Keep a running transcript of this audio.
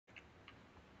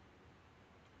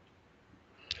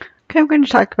Okay, I'm going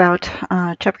to talk about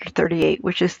Chapter 38,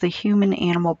 which is the Human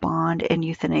Animal Bond and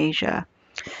Euthanasia.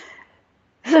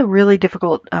 This is a really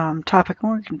difficult topic,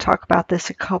 and we're going to talk about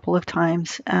this a couple of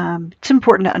times. It's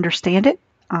important to understand it,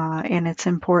 and it's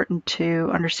important to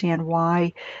understand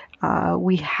why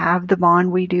we have the bond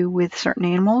we do with certain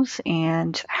animals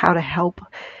and how to help,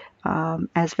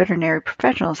 as veterinary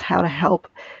professionals, how to help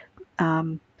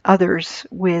others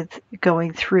with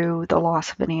going through the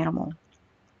loss of an animal.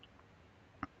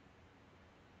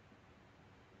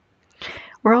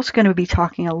 We're also going to be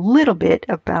talking a little bit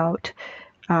about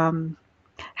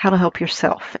how to help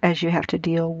yourself as you have to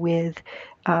deal with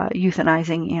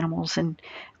euthanizing animals, and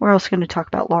we're also going to talk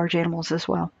about large animals as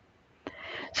well.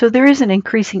 So there is an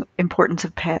increasing importance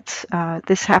of pets.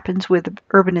 This happens with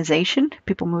urbanization,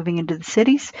 people moving into the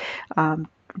cities,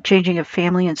 changing of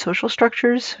family and social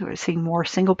structures. We're seeing more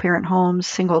single-parent homes,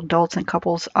 single adults and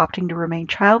couples opting to remain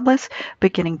childless,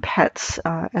 but getting pets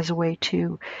as a way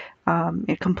to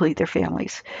complete their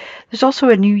families. There's also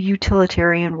a new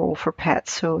utilitarian role for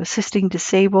pets, so assisting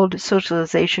disabled,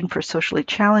 socialization for socially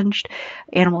challenged,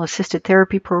 animal-assisted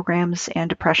therapy programs, and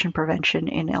depression prevention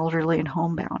in elderly and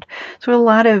homebound. So a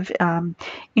lot of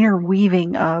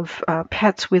interweaving of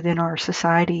pets within our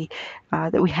society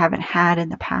that we haven't had in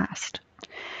the past.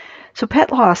 So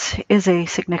pet loss is a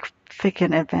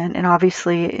significant event, and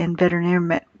obviously in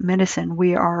veterinary medicine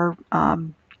we are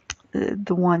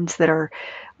the ones that are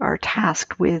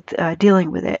tasked with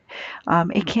dealing with it.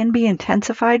 It can be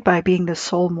intensified by being the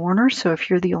sole mourner, so if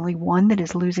you're the only one that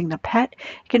is losing the pet,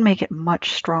 it can make it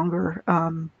much stronger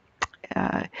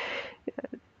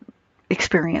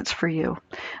experience for you.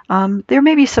 There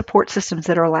may be support systems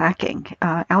that are lacking.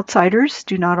 Outsiders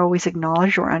do not always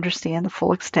acknowledge or understand the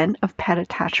full extent of pet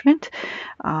attachment.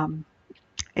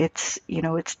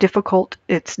 It's difficult.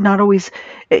 It's not always,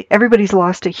 everybody's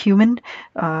lost a human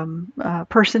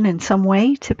person in some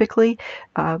way typically,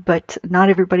 but not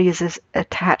everybody is as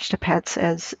attached to pets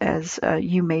as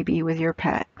you may be with your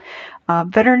pet.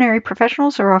 Veterinary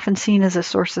professionals are often seen as a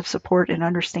source of support and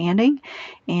understanding,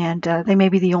 and they may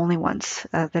be the only ones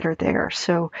that are there.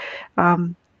 So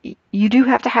you do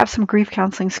have to have some grief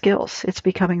counseling skills. It's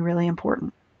becoming really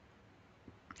important.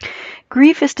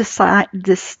 Grief is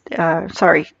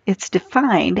it's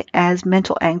defined as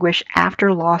mental anguish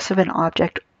after loss of an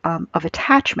object of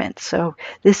attachment. So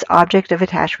this object of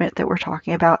attachment that we're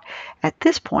talking about at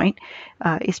this point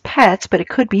is pets, but it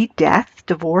could be death,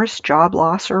 divorce, job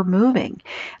loss, or moving.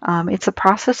 It's a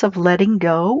process of letting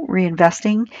go,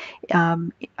 reinvesting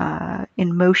in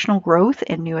emotional growth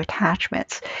and new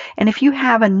attachments. And if you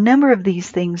have a number of these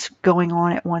things going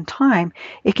on at one time,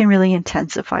 it can really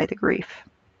intensify the grief.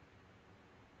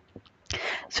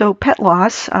 So pet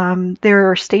loss,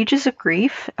 there are stages of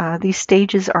grief. These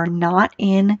stages are not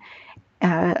in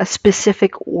a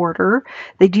specific order.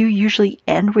 They do usually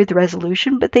end with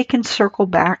resolution, but they can circle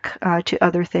back to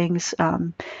other things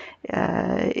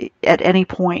at any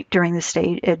point during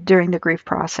the grief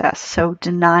process. So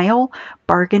denial,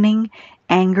 bargaining,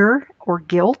 anger, or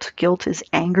guilt. Guilt is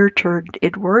anger turned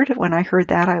inward. When I heard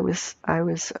that, I was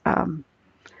kind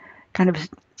of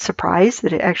surprised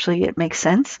that it makes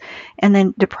sense. And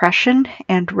then depression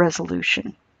and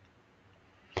resolution.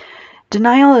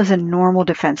 Denial is a normal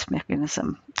defense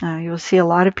mechanism. You'll see a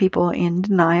lot of people in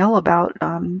denial about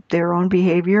their own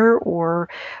behavior or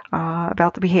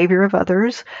about the behavior of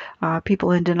others.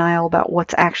 People in denial about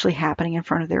what's actually happening in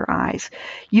front of their eyes.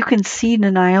 You can see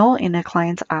denial in a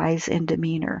client's eyes and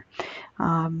demeanor.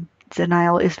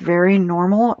 Denial is very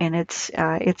normal, and it's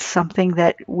something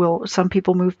that some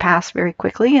people move past very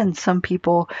quickly, and some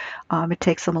people it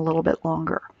takes them a little bit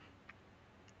longer.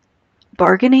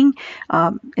 Bargaining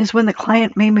is when the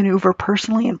client may maneuver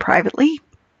personally and privately,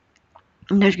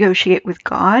 negotiate with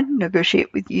God,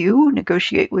 negotiate with you,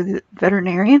 negotiate with the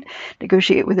veterinarian,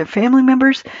 negotiate with their family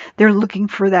members. They're looking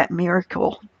for that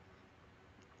miracle.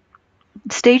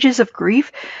 Stages of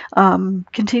grief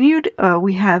continued.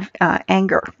 We have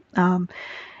anger.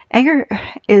 Anger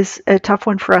is a tough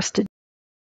one for us to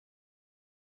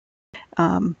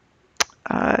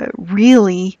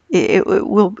really.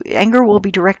 Anger will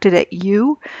be directed at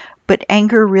you, but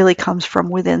anger really comes from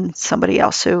within somebody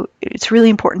else. So it's really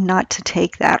important not to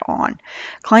take that on.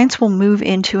 Clients will move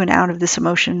into and out of this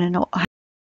emotion, and it'll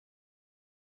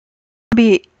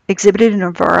be exhibited in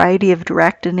a variety of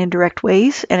direct and indirect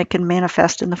ways, and it can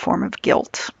manifest in the form of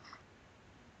guilt.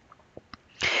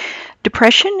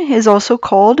 Depression is also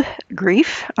called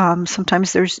grief.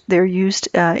 Sometimes they're used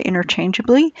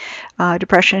interchangeably.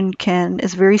 Depression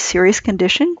is a very serious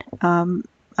condition.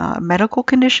 medical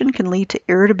condition can lead to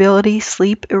irritability,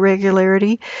 sleep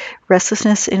irregularity,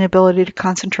 restlessness, inability to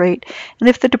concentrate. And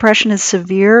if the depression is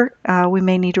severe, we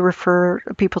may need to refer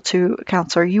people to a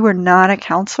counselor. You are not a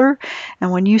counselor,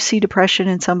 and when you see depression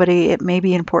in somebody, it may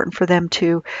be important for them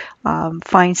to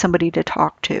find somebody to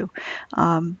talk to.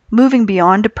 Moving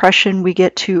beyond depression, we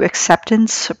get to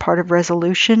acceptance, a part of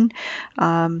resolution.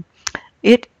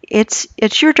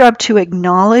 It's your job to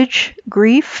acknowledge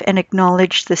grief and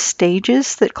acknowledge the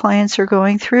stages that clients are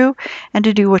going through, and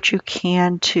to do what you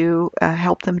can to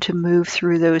help them to move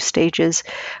through those stages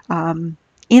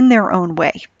in their own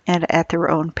way and at their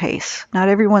own pace. Not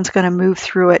everyone's going to move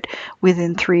through it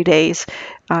within 3 days.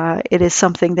 It is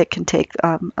something that can take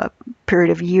a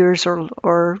period of years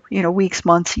or weeks,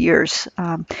 months, years.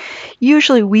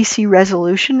 Usually we see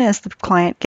resolution as the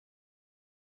client gets.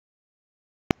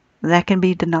 That can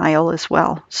be denial as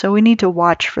well. So we need to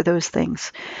watch for those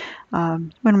things. We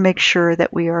want to make sure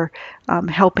that we are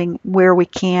helping where we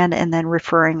can and then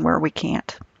referring where we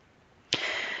can't.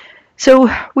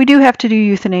 So we do have to do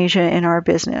euthanasia in our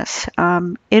business.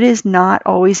 It is not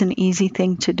always an easy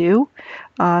thing to do.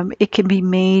 It can be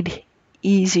made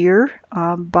easier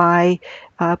by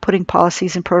putting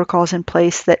policies and protocols in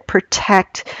place that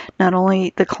protect not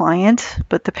only the client,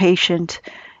 but the patient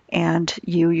and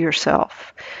you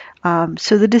yourself.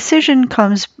 So the decision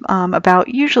comes about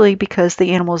usually because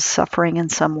the animal is suffering in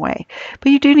some way.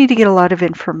 But you do need to get a lot of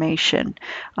information.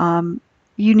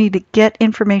 You need to get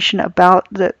information about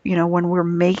when we're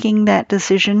making that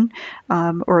decision,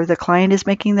 or the client is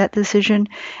making that decision.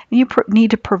 And you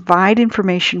need to provide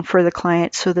information for the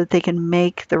client so that they can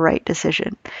make the right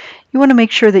decision. You want to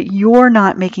make sure that you're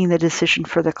not making the decision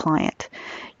for the client.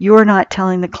 You're not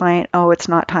telling the client, oh, it's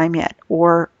not time yet,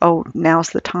 or oh, now's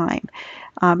the time.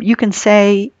 You can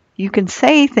say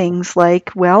things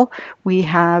like, well, we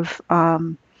have a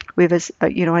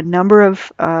number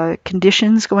of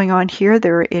conditions going on here that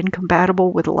are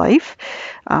incompatible with life.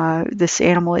 This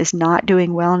animal is not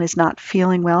doing well and is not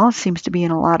feeling well, seems to be in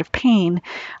a lot of pain.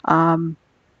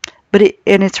 But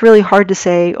it's really hard to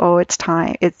say, oh, it's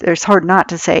time. It's hard not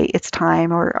to say it's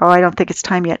time, or oh, I don't think it's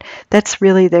time yet. That's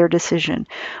really their decision.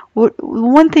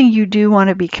 One thing you do want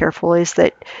to be careful is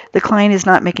that the client is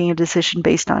not making a decision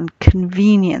based on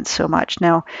convenience so much.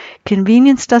 Now,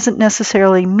 convenience doesn't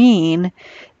necessarily mean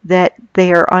that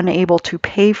they are unable to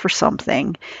pay for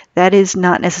something. That is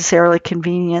not necessarily a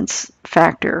convenience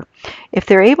factor. If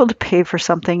they're able to pay for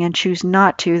something and choose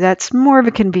not to, that's more of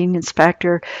a convenience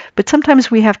factor. But sometimes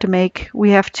we have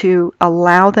to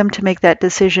allow them to make that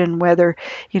decision, whether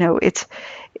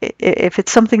if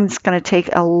it's something that's going to take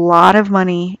a lot of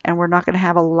money and we're not going to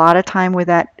have a lot of time with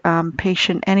that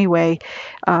patient anyway.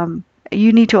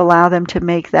 You need to allow them to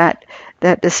make that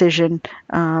decision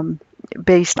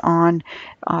based on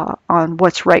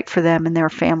what's right for them and their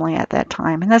family at that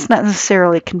time. And that's not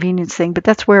necessarily a convenience thing, but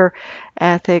that's where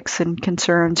ethics and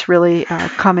concerns really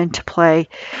come into play.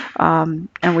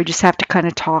 And we just have to kind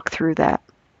of talk through that.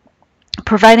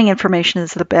 Providing information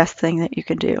is the best thing that you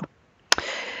can do.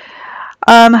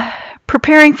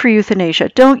 Preparing for euthanasia.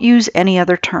 Don't use any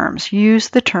other terms. Use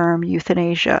the term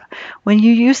euthanasia. When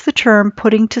you use the term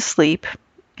putting to sleep,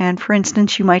 and for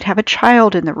instance, you might have a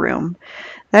child in the room,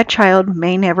 that child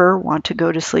may never want to go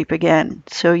to sleep again.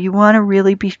 So you want to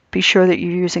really be sure that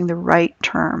you're using the right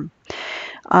term.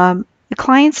 The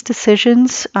client's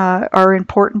decisions are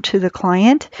important to the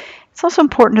client. It's also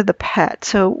important to the pet.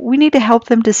 So we need to help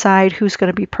them decide who's going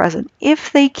to be present,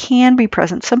 if they can be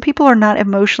present. Some people are not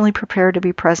emotionally prepared to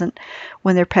be present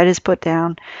when their pet is put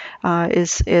down,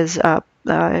 is given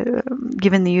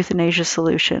the euthanasia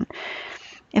solution.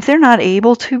 If they're not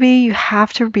able to be, you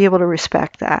have to be able to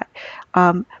respect that.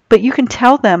 But you can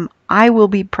tell them, I will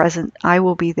be present, I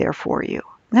will be there for you.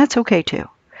 And that's okay too.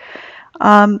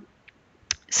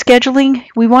 Scheduling,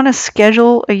 we want to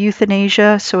schedule a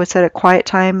euthanasia so it's at a quiet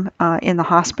time in the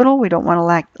hospital. We don't want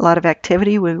a lot of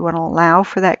activity. We want to allow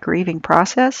for that grieving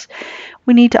process.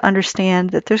 We need to understand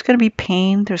that there's going to be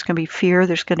pain, there's going to be fear,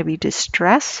 there's going to be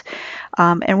distress,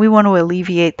 and we want to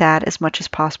alleviate that as much as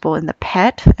possible in the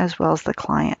pet as well as the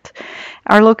client.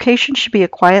 Our location should be a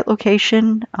quiet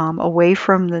location away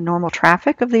from the normal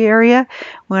traffic of the area.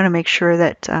 We want to make sure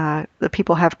that the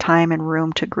people have time and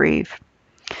room to grieve.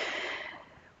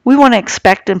 We want to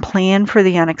expect and plan for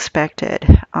the unexpected.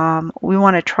 We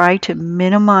want to try to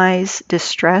minimize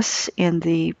distress in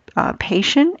the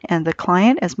patient and the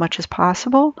client as much as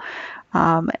possible.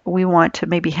 We want to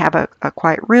maybe have a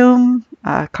quiet room,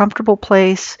 a comfortable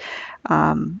place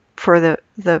for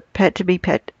the pet to be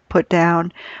put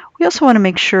down. We also want to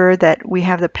make sure that we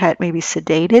have the pet maybe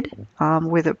sedated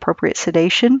with appropriate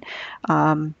sedation.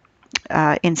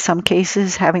 In some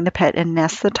cases, having the pet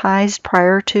anesthetized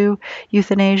prior to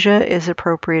euthanasia is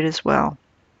appropriate as well.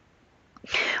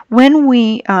 When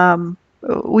we want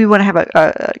to have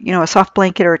a soft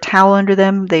blanket or a towel under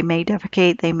them. They may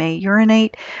defecate, they may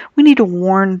urinate. We need to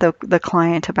warn the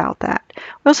client about that.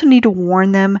 We also need to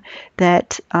warn them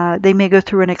that they may go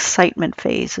through an excitement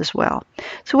phase as well.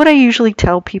 So what I usually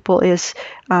tell people is,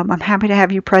 I'm happy to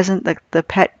have you present. The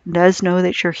pet does know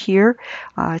that you're here.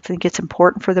 I think it's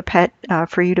important for the pet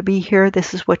for you to be here.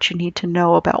 This is what you need to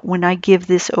know about when I give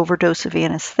this overdose of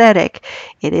anesthetic.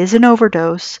 It is an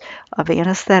overdose of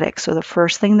anesthetic. So the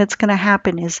first thing that's going to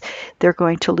happen is they're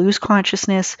going to lose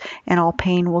consciousness and all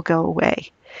pain will go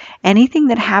away. Anything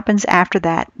that happens after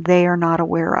that, they are not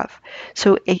aware of.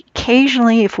 So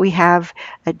occasionally, if we have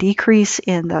a decrease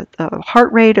in the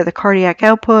heart rate or the cardiac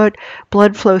output,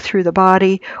 blood flow through the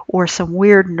body, or some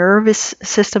weird nervous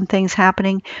system things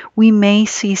happening, we may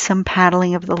see some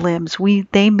paddling of the limbs.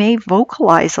 They may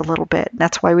vocalize a little bit.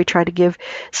 That's why we try to give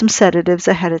some sedatives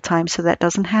ahead of time so that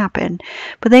doesn't happen.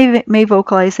 But they may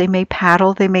vocalize, they may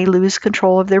paddle, they may lose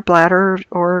control of their bladder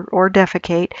or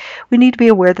defecate. We need to be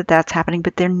aware that that's happening,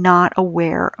 but they're not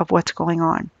aware of what's going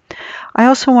on. I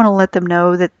also want to let them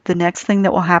know that the next thing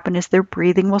that will happen is their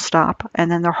breathing will stop and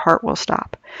then their heart will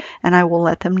stop. And I will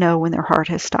let them know when their heart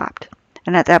has stopped.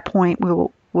 And at that point,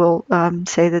 we'll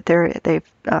say that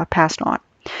they've passed on.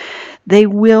 They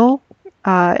will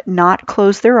not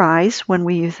close their eyes when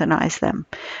we euthanize them.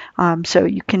 So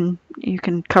you can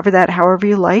cover that however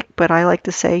you like, but I like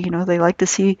to say, they like to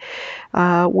see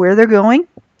where they're going.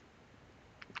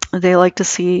 They like to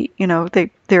see,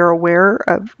 they're aware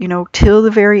of, till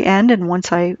the very end. And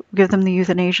once I give them the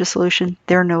euthanasia solution,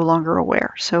 they're no longer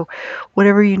aware. So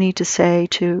whatever you need to say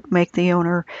to make the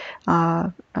owner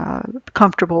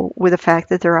comfortable with the fact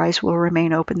that their eyes will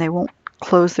remain open. They won't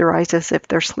close their eyes as if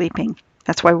they're sleeping.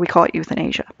 That's why we call it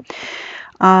euthanasia.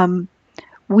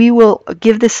 We will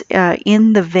give this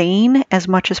in the vein as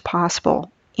much as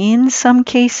possible. In some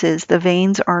cases, the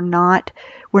veins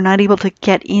we're not able to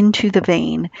get into the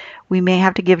vein. We may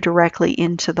have to give directly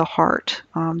into the heart.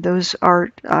 Those are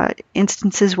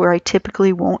instances where I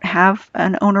typically won't have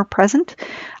an owner present.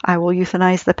 I will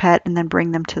euthanize the pet and then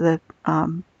bring them to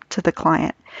the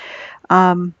client.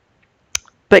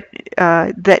 But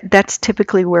that's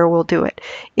typically where we'll do it.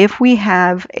 If we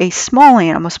have a small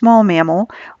mammal,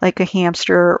 like a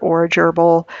hamster or a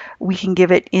gerbil, we can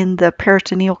give it in the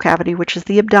peritoneal cavity, which is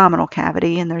the abdominal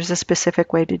cavity, and there's a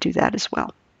specific way to do that as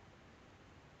well.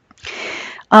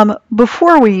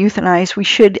 Before we euthanize, we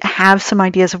should have some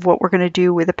ideas of what we're going to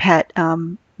do with the pet,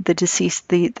 the deceased,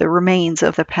 the remains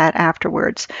of the pet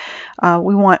afterwards.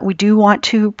 We do want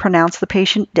to pronounce the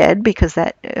patient dead because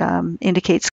that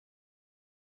indicates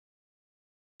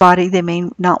body. They may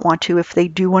not want to. If they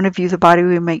do want to view the body,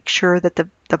 we make sure that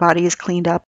the body is cleaned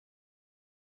up.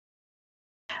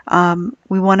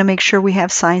 We want to make sure we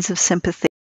have signs of sympathy.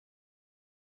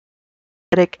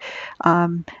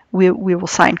 We will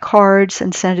sign cards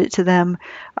and send it to them.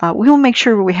 We will make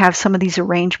sure we have some of these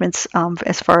arrangements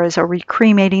as far as, are we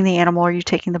cremating the animal? Are you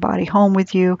taking the body home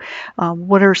with you?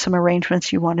 What are some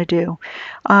arrangements you want to do?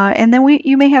 And then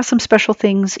you may have some special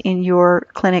things in your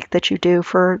clinic that you do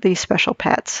for these special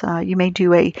pets. You may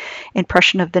do an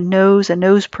impression of the nose, a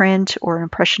nose print, or an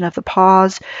impression of the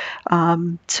paws,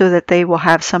 so that they will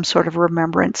have some sort of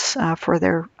remembrance for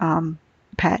their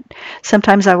pet.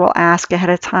 Sometimes I will ask ahead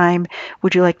of time,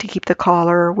 would you like to keep the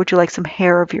collar? Would you like some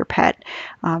hair of your pet?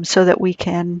 So that we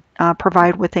can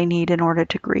provide what they need in order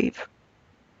to grieve.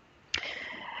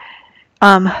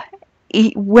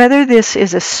 Whether this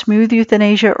is a smooth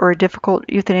euthanasia or a difficult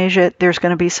euthanasia, there's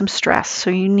going to be some stress.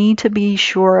 So you need to be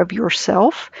sure of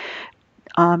yourself.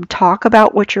 Talk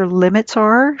about what your limits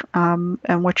are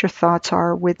and what your thoughts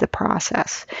are with the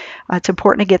process. It's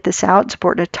important to get this out. It's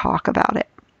important to talk about it.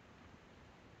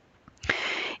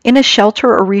 In a shelter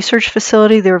or research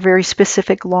facility, there are very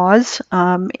specific laws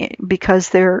because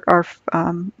there are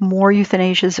more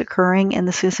euthanasias occurring, and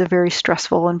this is a very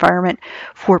stressful environment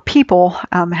for people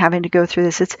having to go through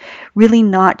this. It's really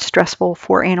not stressful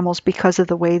for animals because of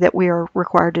the way that we are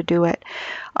required to do it.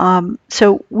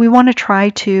 So we want to try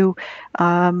to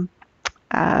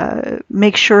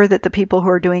make sure that the people who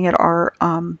are doing it are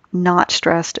not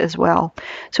stressed as well.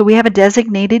 So we have a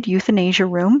designated euthanasia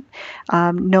room.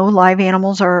 No live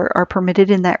animals are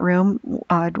permitted in that room.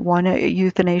 One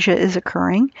euthanasia is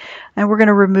occurring, and we're going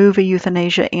to remove a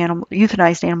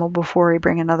euthanized animal before we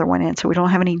bring another one in, so we don't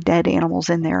have any dead animals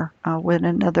in there when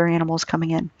another animal is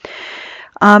coming in.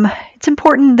 It's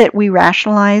important that we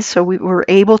rationalize, so we're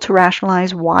able to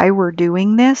rationalize why we're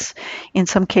doing this. In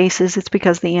some cases, it's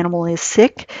because the animal is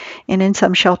sick, and in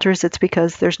some shelters, it's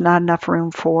because there's not enough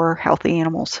room for healthy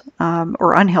animals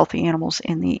or unhealthy animals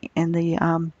in the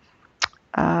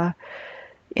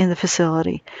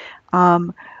facility.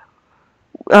 Um,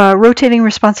 Rotating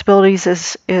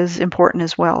responsibilities is important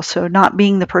as well. So not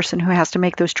being the person who has to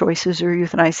make those choices or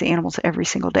euthanize the animals every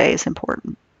single day is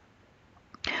important.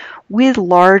 With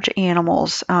large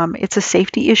animals, it's a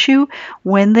safety issue.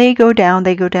 When they go down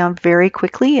very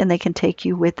quickly, and they can take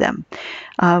you with them.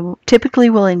 Typically,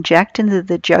 we'll inject into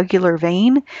the jugular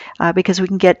vein because we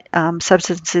can get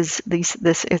substances.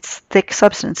 It's thick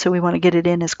substance, so we want to get it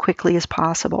in as quickly as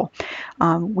possible.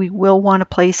 We will want to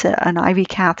place an IV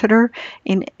catheter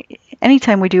in.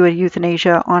 Anytime we do a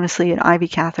euthanasia, honestly, an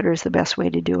IV catheter is the best way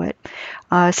to do it.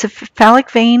 Cephalic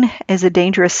vein is a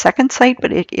dangerous second site,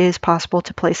 but it is possible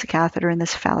to place a catheter in the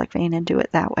cephalic vein and do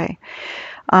it that way.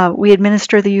 We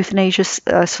administer the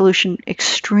euthanasia solution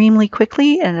extremely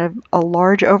quickly, and a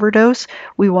large overdose,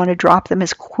 we want to drop them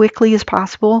as quickly as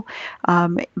possible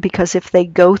because if they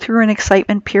go through an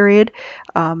excitement period,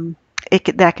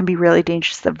 that can be really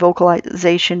dangerous. The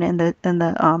vocalization and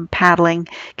the paddling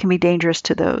can be dangerous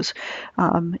to those.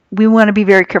 We want to be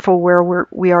very careful where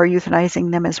we are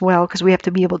euthanizing them as well, because we have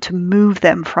to be able to move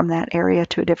them from that area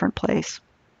to a different place.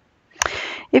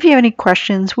 If you have any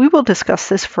questions, we will discuss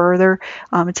this further.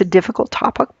 It's a difficult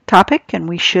topic, and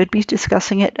we should be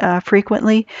discussing it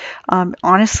frequently.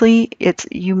 Honestly,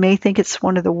 you may think it's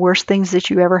one of the worst things that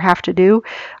you ever have to do,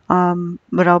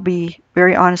 but I'll be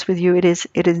very honest with you. It is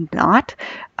not.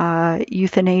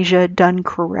 Euthanasia done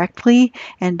correctly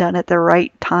and done at the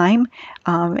right time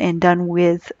and done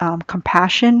with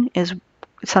compassion is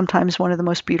sometimes one of the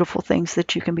most beautiful things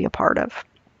that you can be a part of.